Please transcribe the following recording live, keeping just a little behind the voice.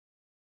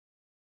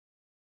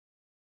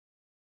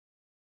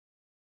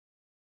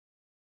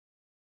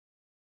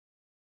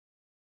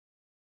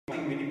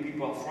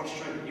people are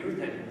frustrated,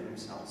 irritated with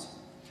themselves.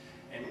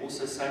 And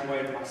also same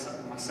way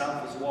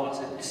myself as well. I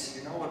said, yes,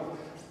 you know what?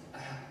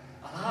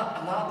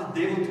 Allow the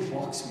devil to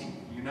box me,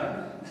 you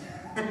know?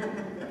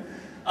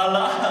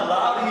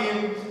 allow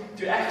him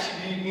to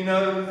actually, you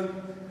know,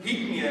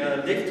 hit me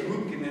a left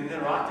hook and then a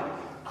right hook.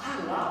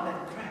 I allow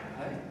that crap,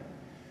 hey?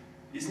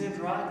 Isn't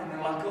it right? And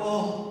they're like,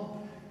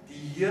 oh, die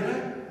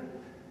Here,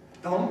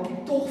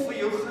 dankie toch vir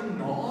jou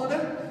genade.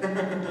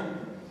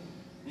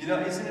 You know,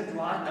 isn't it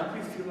right? Don't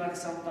we feel like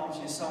sometimes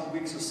in some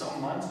weeks or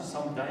some months or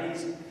some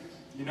days,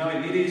 you know,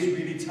 it is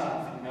really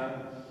tough, you know.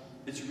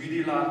 It's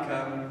really like,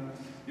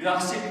 you know, I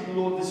said to the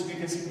Lord this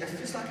week, I said, it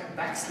feels like a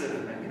backslider,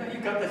 man. You know, you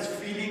got that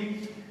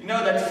feeling, you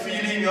know, that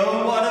feeling,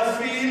 oh, what a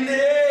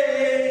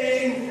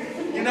feeling!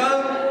 You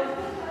know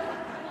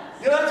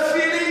that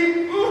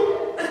feeling?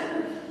 Ooh.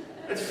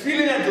 That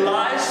feeling that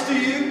lies to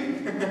you?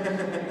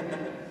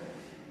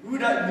 Who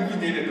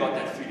never got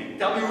that feeling?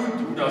 Tell me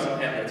who doesn't have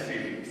that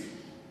feeling?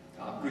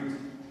 Ah, good.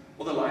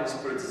 All the lying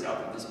spirits is out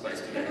of this place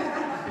today.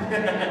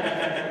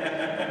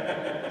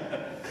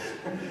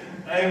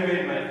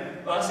 Amen, man.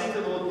 But I said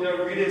to the Lord, you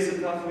know, really it's a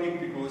tough week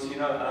because, you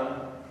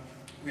know,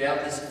 we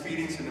have these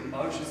feelings and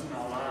emotions in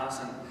our lives,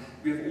 and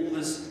we have all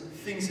these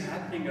things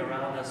happening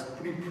around us,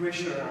 putting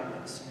pressure around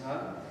us, you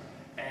know.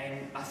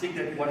 And I think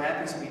that what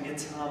happens many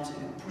times,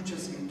 it puts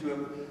us into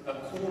a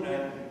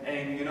corner,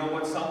 and you know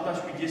what,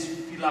 sometimes we just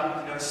feel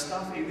like, you know,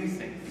 stuff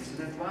everything.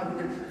 Isn't it right?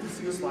 Who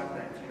feels like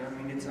that, you know,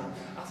 many times?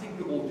 I think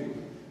we all do.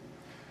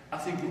 I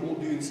think we all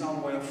do in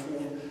some way or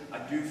form. I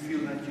do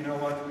feel that, you know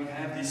what, we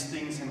have these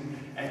things, and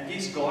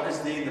yes, God is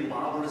there, the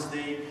Bible is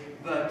there,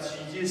 but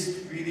you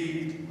just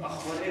really,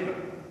 whatever,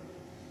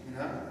 you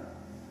know?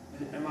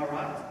 Am I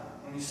right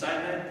when you say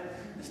that?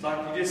 It's like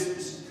you just,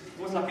 it's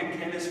almost like a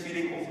careless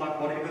feeling of like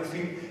whatever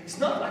thing. It's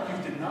not like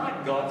you've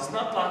denied God, it's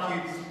not like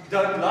you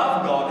don't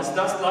love God, it's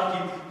just like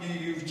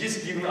you've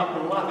just given up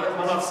on life.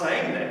 I'm not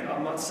saying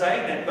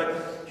that, but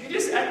you're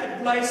just at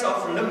the place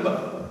of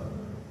limbo.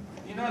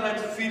 You know that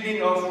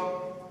feeling of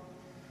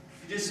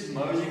you just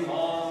moseying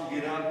on,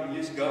 get up, you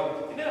just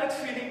go. You know that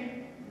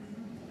feeling?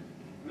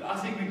 I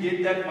think we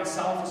get that,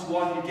 myself as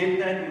well, you get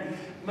that,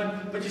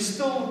 but you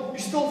still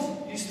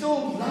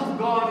love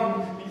God,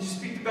 and you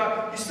speak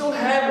about, you still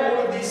have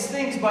all of these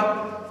things,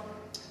 but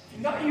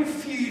you know, you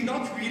feel you're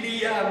not really,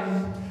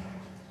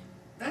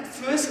 that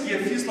first gear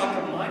feels like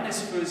a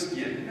minus first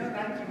gear. You know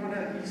that, you want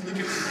to, he's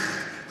looking,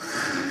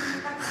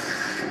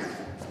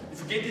 you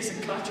forget there's a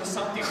clutch or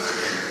something.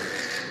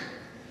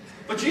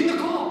 But you're in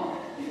the car.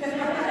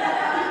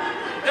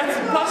 That's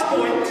the plus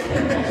point.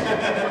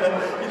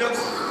 You know.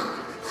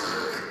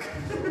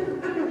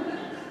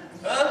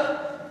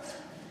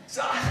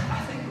 So I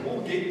think we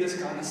all get this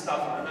kind of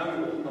stuff, and I know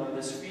we all know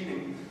this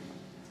feeling.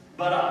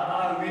 But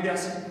I really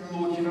said to the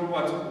Lord, you know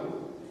what?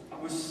 I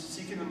was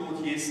seeking the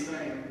Lord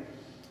yesterday,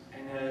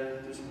 and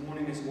this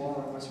morning as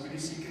well. I was really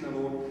seeking the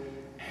Lord,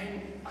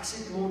 and I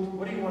said, Lord,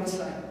 what do you want to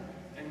say?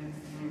 And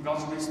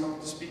God's really started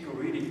to speak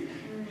already,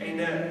 and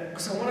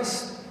because I want to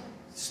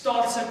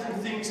start certain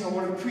things, I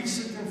want to preach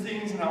certain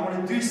things, and I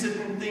want to do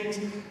certain things.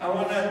 I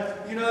want to,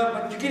 you know,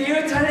 but you get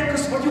irritated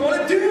because what you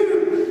want to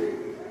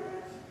do,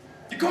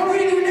 you can't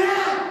really do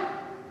now.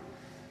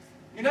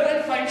 You know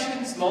that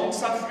patience, long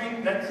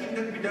suffering, that thing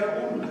that we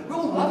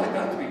all love it,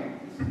 don't we?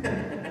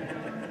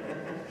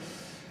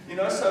 You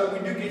know, so we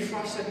do get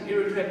frustrated and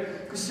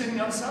irritated concerning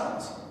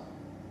ourselves.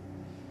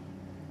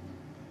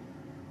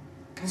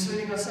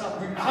 Concerning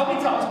ourselves. How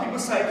many times people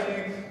say to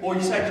you, or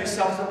you say to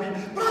yourself, but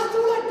I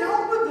thought I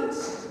dealt with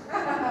this.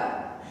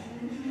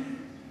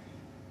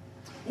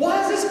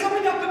 Why is this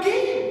coming up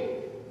again?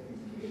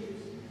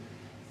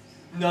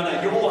 No,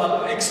 you're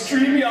all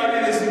extremely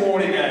early this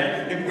morning,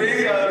 eh? You're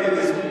very early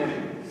this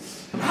morning.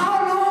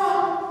 How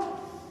long?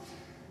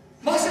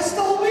 Must it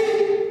still be?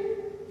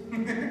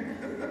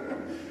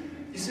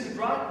 Isn't it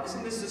right?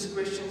 Isn't this just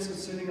questions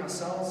concerning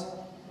ourselves?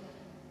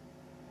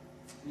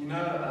 You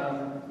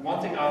know, one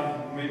thing I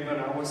remember,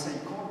 and I always say, you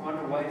can't run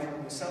away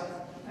from yourself.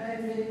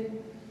 Amen.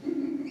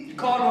 You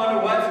can't run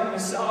away from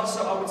yourself,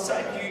 so I would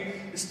say to you,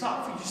 it's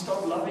time for you to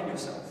start loving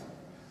yourself.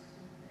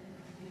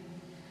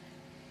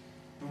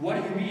 But what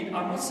do you mean?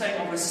 I'm not saying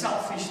of a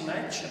selfish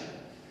nature.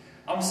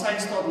 I'm saying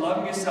start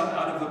loving yourself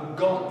out of a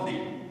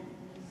godly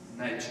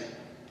nature.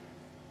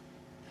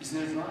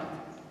 Isn't it right?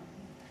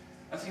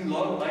 I think a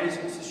lot of ladies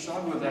also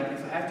struggle with that.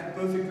 If I have to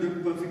perfect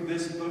look, perfect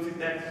this, perfect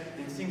that,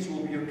 then things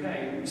will be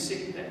okay. And we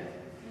accept that.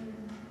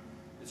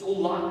 It's all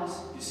lies,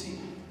 you see.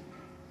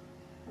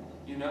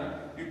 You know,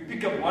 you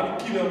pick up 1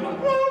 kilo, I'm like,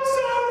 oh,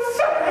 I'm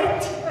so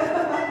fat!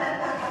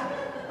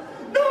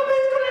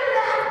 Nobody's gonna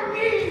love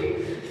me!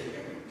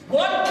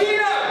 1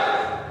 kilo!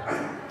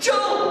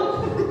 Chill!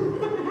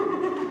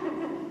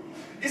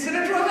 Isn't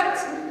it right?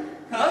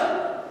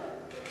 Huh?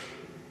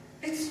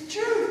 It's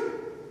true.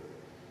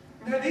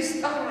 You know, this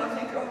time I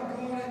think, oh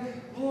God,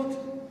 Lord,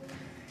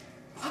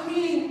 I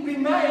mean, we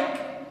make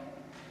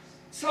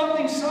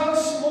something so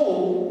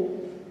small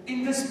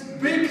in this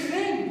big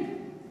thing.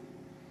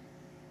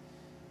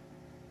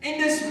 In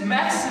this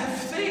massive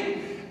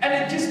thing. And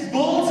it just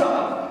builds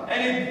up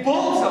and it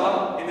builds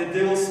up, and the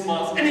devil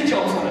smiles, and he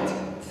jumps on it.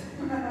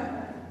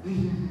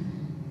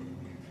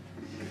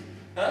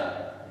 Huh?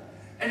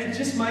 And it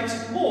just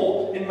makes it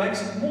more, it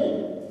makes it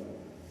more.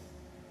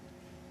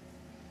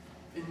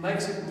 It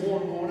makes it more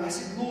and more. And I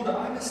said, Lord,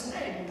 I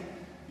understand.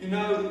 You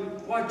know,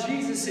 why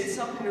Jesus said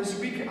something this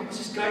week, I was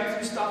just going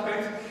through stuff,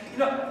 you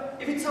know,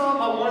 every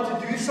time I wanted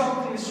to do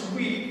something this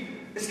week,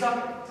 it's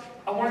like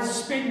I wanted to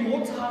spend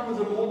more time with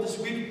the Lord this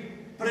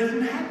week, but it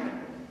didn't happen.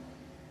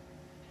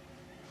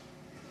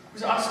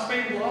 Because I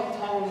spent a lot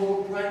of time with the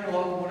Lord, praying a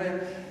lot more.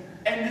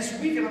 And this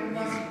week, and I'm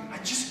like, I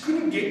just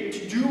couldn't get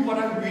to do what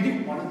I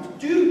really wanted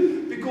to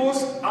do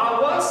because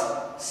I was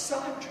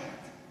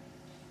sidetracked.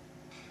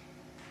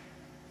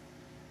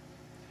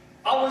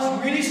 I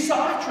was really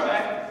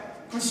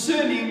sidetracked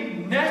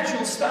concerning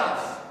natural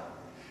stuff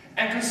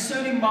and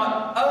concerning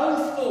my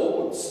own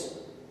thoughts,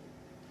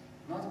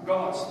 not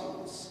God's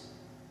thoughts.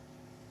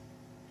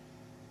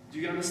 Do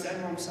you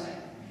understand what I'm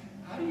saying?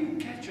 How do you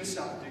catch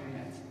yourself doing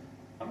that?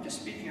 I'm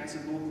just speaking as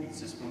the Lord leads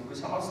this morning,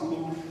 because I asked the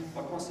Lord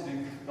what wants to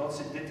do. God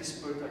said, let the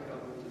Spirit take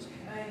over this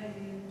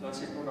morning. So I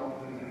said, Lord, I'll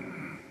do that.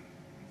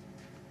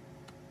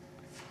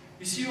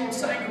 You see what I'm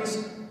saying?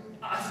 Because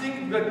I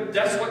think that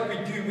that's what we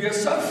do. We are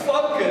so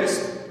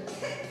focused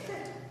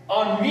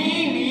on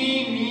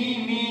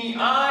me,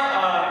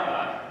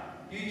 I.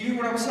 You hear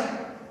what I'm saying?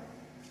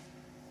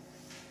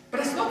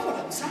 But that's not what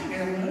I'm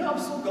saying. I'm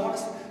still God.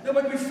 No,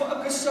 but we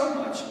focus so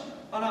much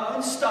on our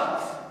own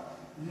stuff,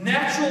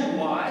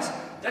 natural-wise,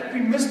 that we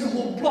miss the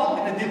whole plot,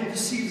 and the devil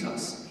deceives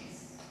us.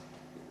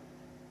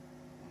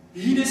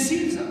 He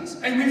deceives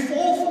us, and we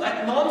fall for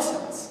that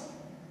nonsense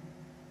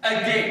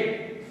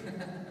again.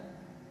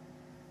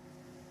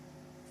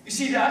 You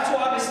see, that's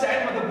why I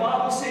understand what the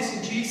Bible says,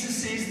 and Jesus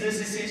says this.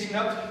 He says,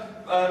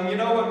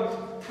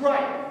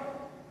 pray.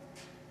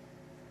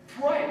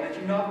 Pray that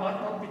you might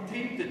not be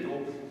tempted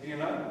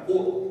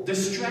or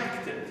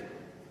distracted.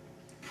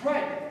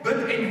 Pray,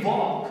 bid en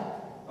waak,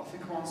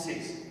 Afrikaans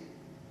says.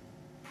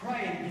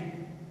 Pray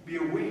and be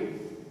aware.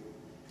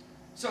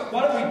 So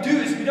what we do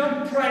is we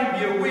don't pray and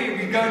be aware.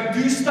 We go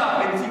and do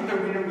stuff and think that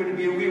we're not going to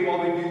be aware while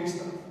we're doing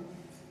stuff.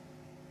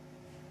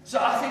 So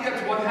I think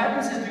that's what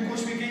happens is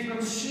because we get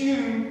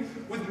consumed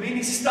with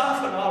many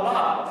stuff in our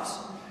lives,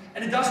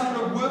 and it doesn't want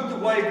to work the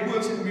way it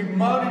works, and we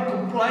moan and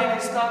complain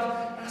and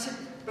stuff. And I said,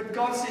 but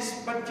God says,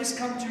 but just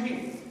come to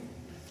me.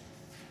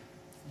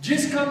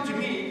 Just come to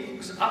me,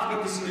 because I've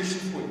got the solution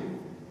for you.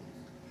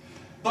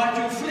 But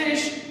your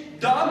flesh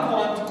don't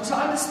want to, because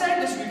I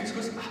understand this week,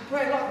 because I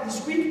pray a lot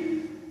this week.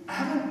 I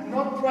haven't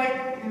not prayed,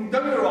 don't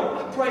get me wrong,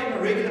 I pray on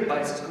a regular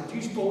basis,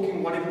 continues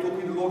talking, whatever,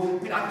 talking to the Lord. I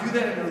mean, I do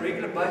that on a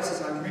regular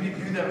basis, I really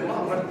do that a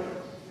lot. But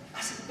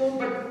I said, Lord,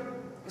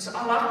 but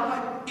I like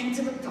my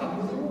intimate time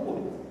with the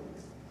Lord.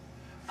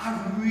 I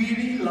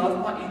really love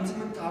my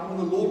intimate time with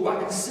the Lord, where I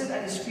can sit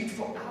at His feet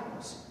for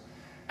hours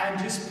and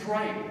just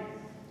pray.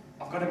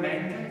 I've got a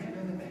man cave, you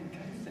know the man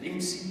cave, the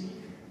MC,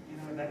 you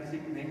know that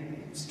thing, the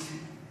MC.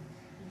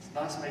 It's a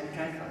nice man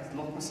cave, I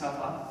lock myself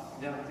up,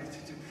 yeah,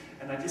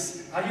 and I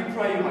just, how you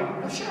pray?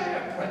 I'll show you how I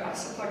pray. I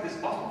sit like this,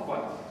 I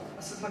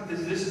sit like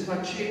this is my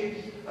chair,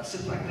 I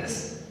sit like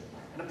this,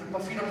 and I put my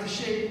feet on the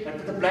chair, and I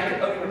put the blanket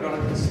over and I go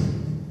like this.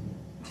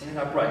 And then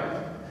I pray.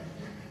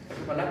 I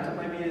put my laptop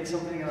maybe and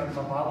something, and I have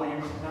my Bible here,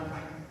 and I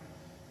pray.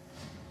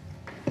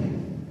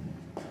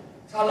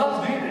 So I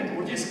love doing it.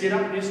 Or just get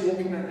up and just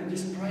walking and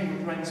just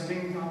praying,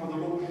 spending time with the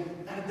Lord.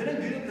 And I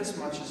didn't do that this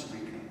much this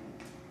week.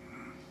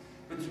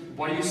 But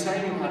what are you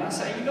saying, Johan? I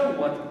say, you know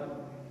what?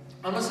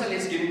 I'm not saying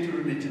let's get into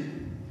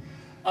religion.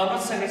 I'm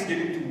not saying let's get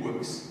into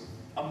works.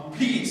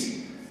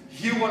 Please,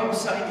 hear what I'm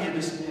saying here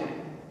this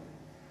morning.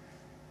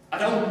 I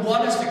don't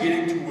want us to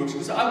get into works,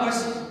 because I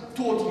was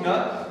taught, you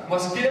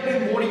must get up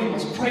in the morning, you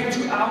must pray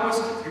 2 hours,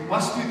 you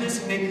must do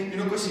this, and then,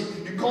 because you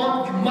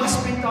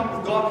must spend time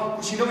with God,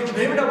 because you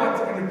never know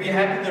what's going to be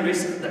happening the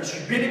rest of the day. So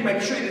you better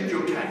make sure that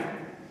you're okay.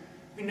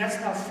 I mean, that's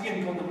now fear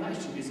and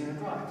condemnation, isn't it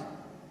right?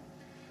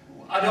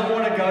 I don't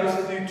want to go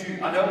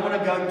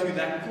to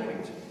that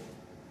point.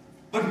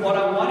 But what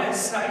I want to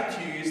say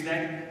to you is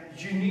that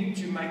you need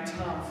to make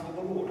time for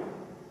the Lord.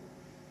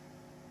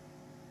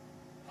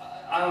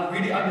 I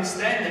really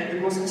understand that,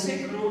 because I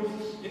said to the Lord,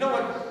 you know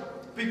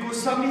what?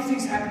 Because so many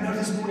things happened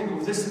this morning,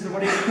 or this and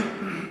whatever,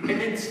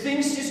 and then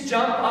things just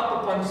jump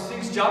up upon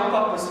things, jump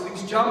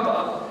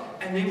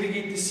up, and then we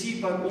get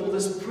deceived by all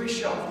this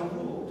pressure of the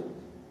world.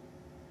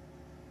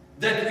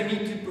 That we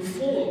need to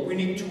perform, we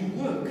need to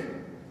work.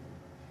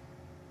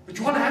 But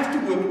you want to have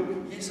to work.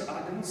 Yes,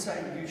 I didn't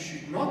say you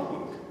should not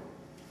work.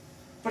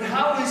 But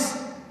how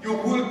is your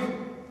work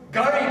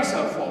going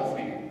so far for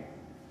you?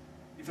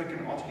 If I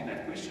can ask you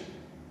that question.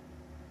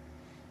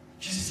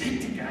 Just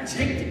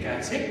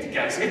hectic,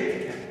 guys.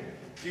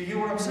 Do you hear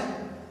what I'm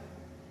saying?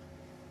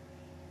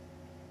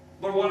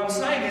 But what I'm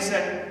saying is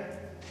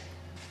that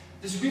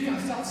this week I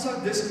felt so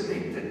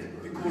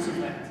disconnected because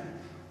of that.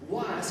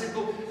 Why? I said,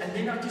 Lord, and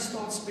then I just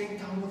started spending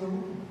time with the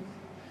Lord.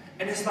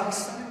 And it's like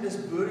starting this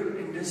burden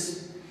and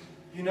this,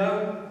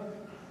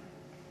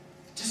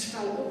 just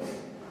fell off.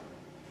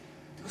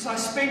 Because I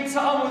spent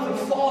time with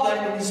the Father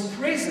in His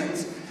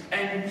presence,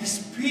 and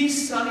His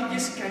peace suddenly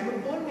just came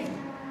upon me.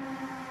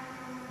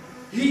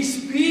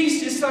 His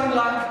peace just started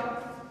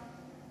like,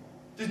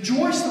 the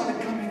joy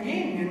started coming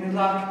in, and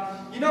like,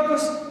 you know,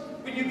 because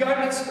when you go,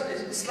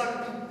 it's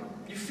like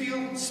you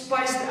feel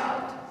spaced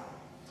out.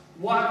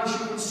 Why? Because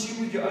you're consumed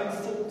with your own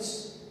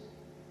thoughts.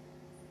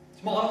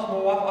 My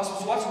wife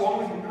asked me, what's wrong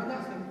with you? No,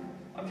 nothing.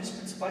 I'm just a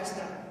bit spaced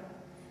out.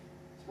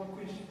 That's my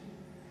question.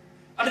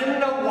 I didn't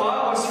know why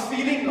I was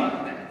feeling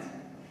like that.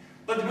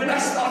 But when I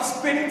start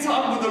spending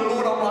time with the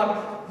Lord, I'm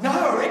like,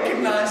 now I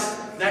recognize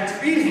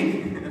that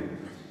feeling.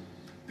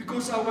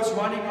 Because I was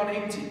running on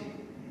empty.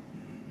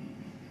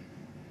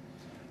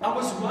 I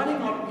was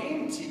running on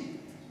empty.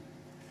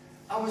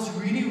 I was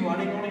really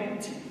running on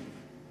empty.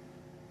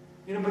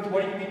 You know, but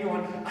what do you mean you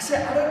want? I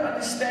said, I don't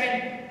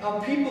understand how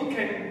people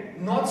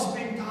can not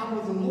spend time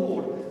with the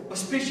Lord,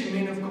 especially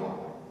men of God.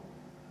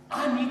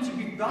 I need to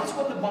be, that's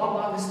what the Bible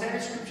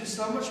understands Scripture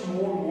so much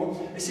more and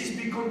more. It says,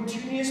 be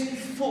continuously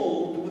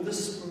filled with the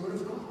Spirit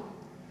of God.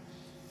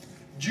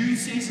 Jude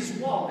says as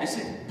well, it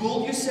says,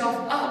 build yourself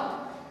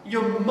up in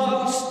your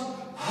most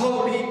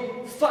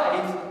holy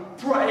faith,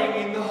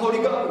 praying in the Holy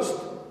Ghost.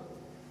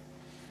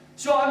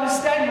 So I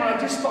understand when I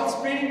just start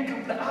spending a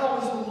couple of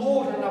hours with the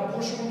Lord, and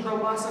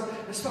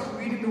I start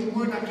reading the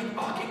Word, and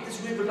I get this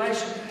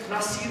revelation, and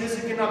I see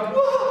this again,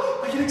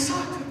 I get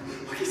excited.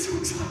 I get so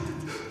excited.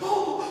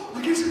 Oh,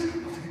 I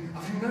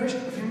feel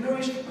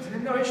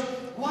nourished.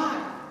 Why?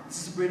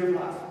 This is the bread of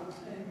life.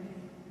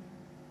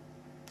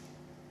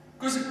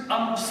 Because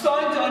I'm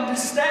starting to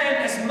understand,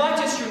 as much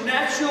as your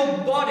natural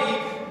body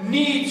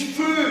needs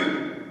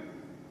food,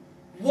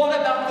 what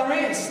about the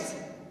rest?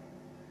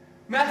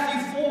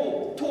 Matthew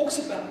 4 talks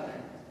about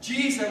that.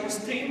 Jesus was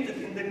tempted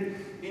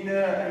in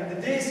the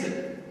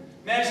desert.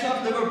 Man shall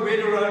not live by bread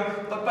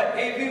alone, but by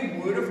every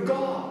word of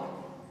God.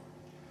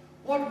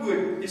 What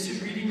word? Is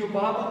it reading your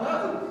Bible?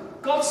 No.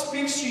 God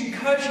speaks to you,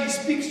 encourages you, He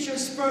speaks to your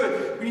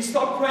spirit. When you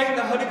start praying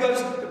the Holy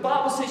Ghost, the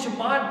Bible says your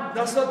mind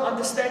does not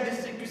understand the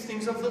secret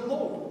things of the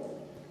Lord.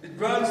 It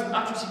groans and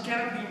utters, He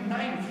cannot be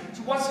named.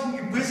 So what's in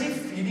you? Busy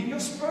feeding your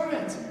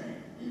spirit.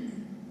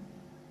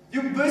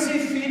 You're busy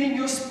feeding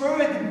your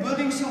spirit and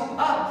building yourself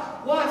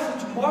up. Why?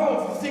 For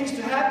tomorrow, for things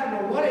to happen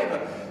or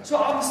whatever. So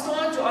I'm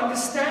starting to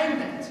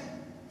understand that.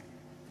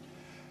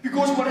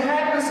 Because what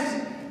happens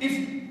is,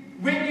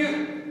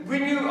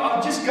 when you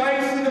are just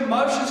going through the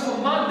motions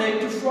from Monday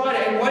to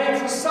Friday and waiting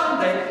for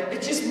Sunday,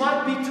 it just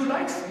might be too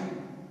late for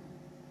you.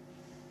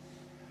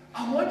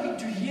 I want you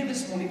to hear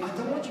this morning. I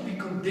don't want you to be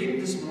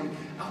condemned this morning.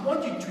 I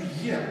want you to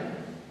hear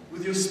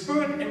with your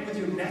spirit and with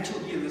your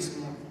natural ear this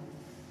morning.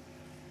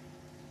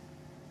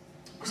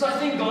 Because I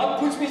think God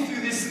puts me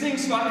through these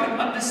things so I can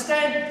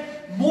understand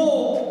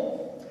more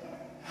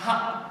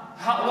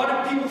what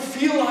do people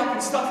feel like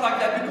and stuff like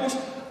that. Because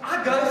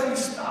I go through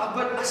stuff,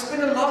 but I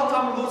spend a lot of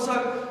time with the Lord,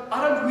 so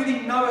I don't really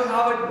know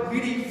how it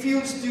really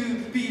feels to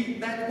be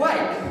that way.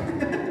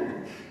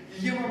 You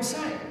hear what I'm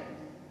saying?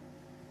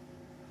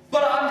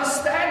 But I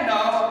understand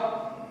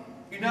now,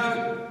 you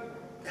know,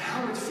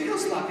 how it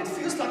feels like. It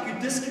feels like you're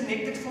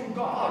disconnected from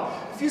God.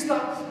 It feels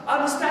like, I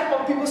understand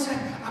what people say,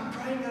 I'm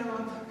praying and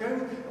I'm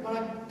going, but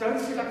I don't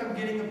feel like I'm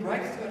getting a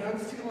breakthrough. I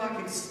don't feel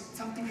like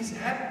something is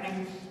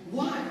happening.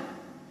 Why?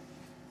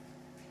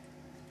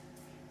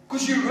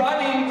 Because you're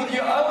running with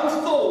your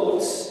own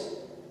thoughts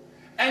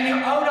and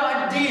your own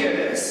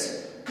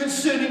ideas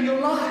concerning your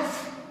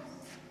life.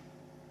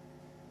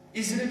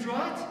 Isn't it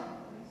right?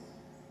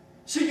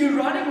 So you're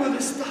running with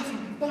this stuff,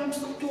 but I'm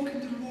still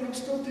talking to the Lord, I'm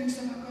still doing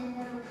stuff like,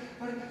 oh,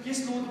 whatever,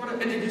 yes, Lord,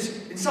 whatever.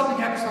 And something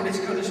happens, now let's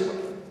go this way.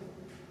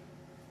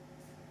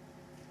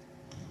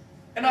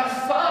 And I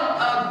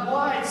found out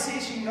why it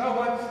says, you know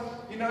what,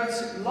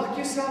 it's lock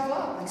yourself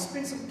up and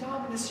spend some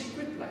time in the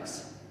secret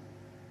place.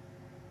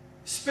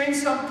 Spend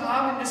some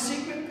time in the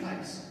secret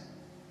place.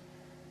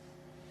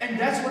 And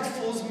that's what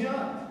fills me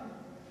up.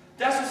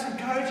 That's what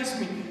encourages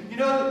me.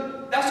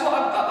 That's why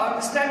I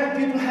understand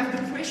when people have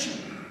depression.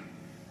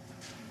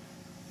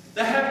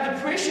 They have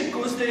depression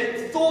because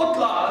their thought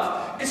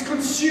life is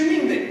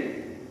consuming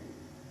them.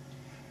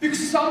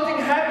 Because something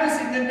happens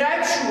in the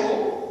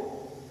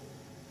natural,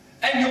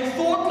 and your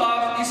thought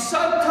life is so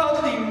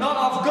totally not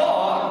of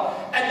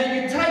God, and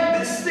then you take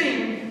this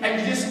thing and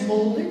you just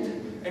mold it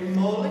and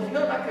mold it.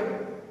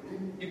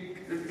 You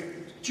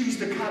choose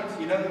the cut,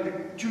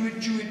 chew it.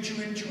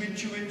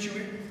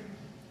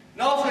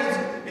 And after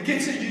it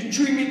gets you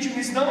chewing it,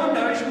 there's no one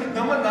nourishment,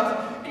 no one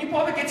nothing, and you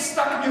probably get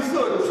stuck in your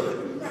throat.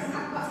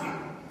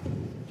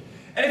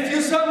 And it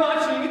feels so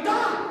much and you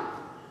die.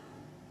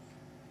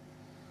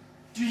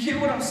 Do you hear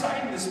what I'm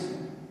saying this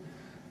morning?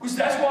 Because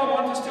that's what I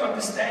want us to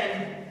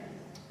understand.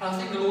 I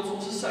think the Lord's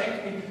also saying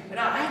to me, and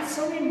I had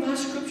so many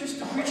nice scriptures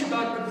to preach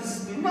about, but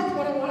this is not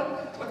what I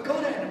want, what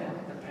God had in mind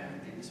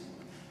apparently this morning.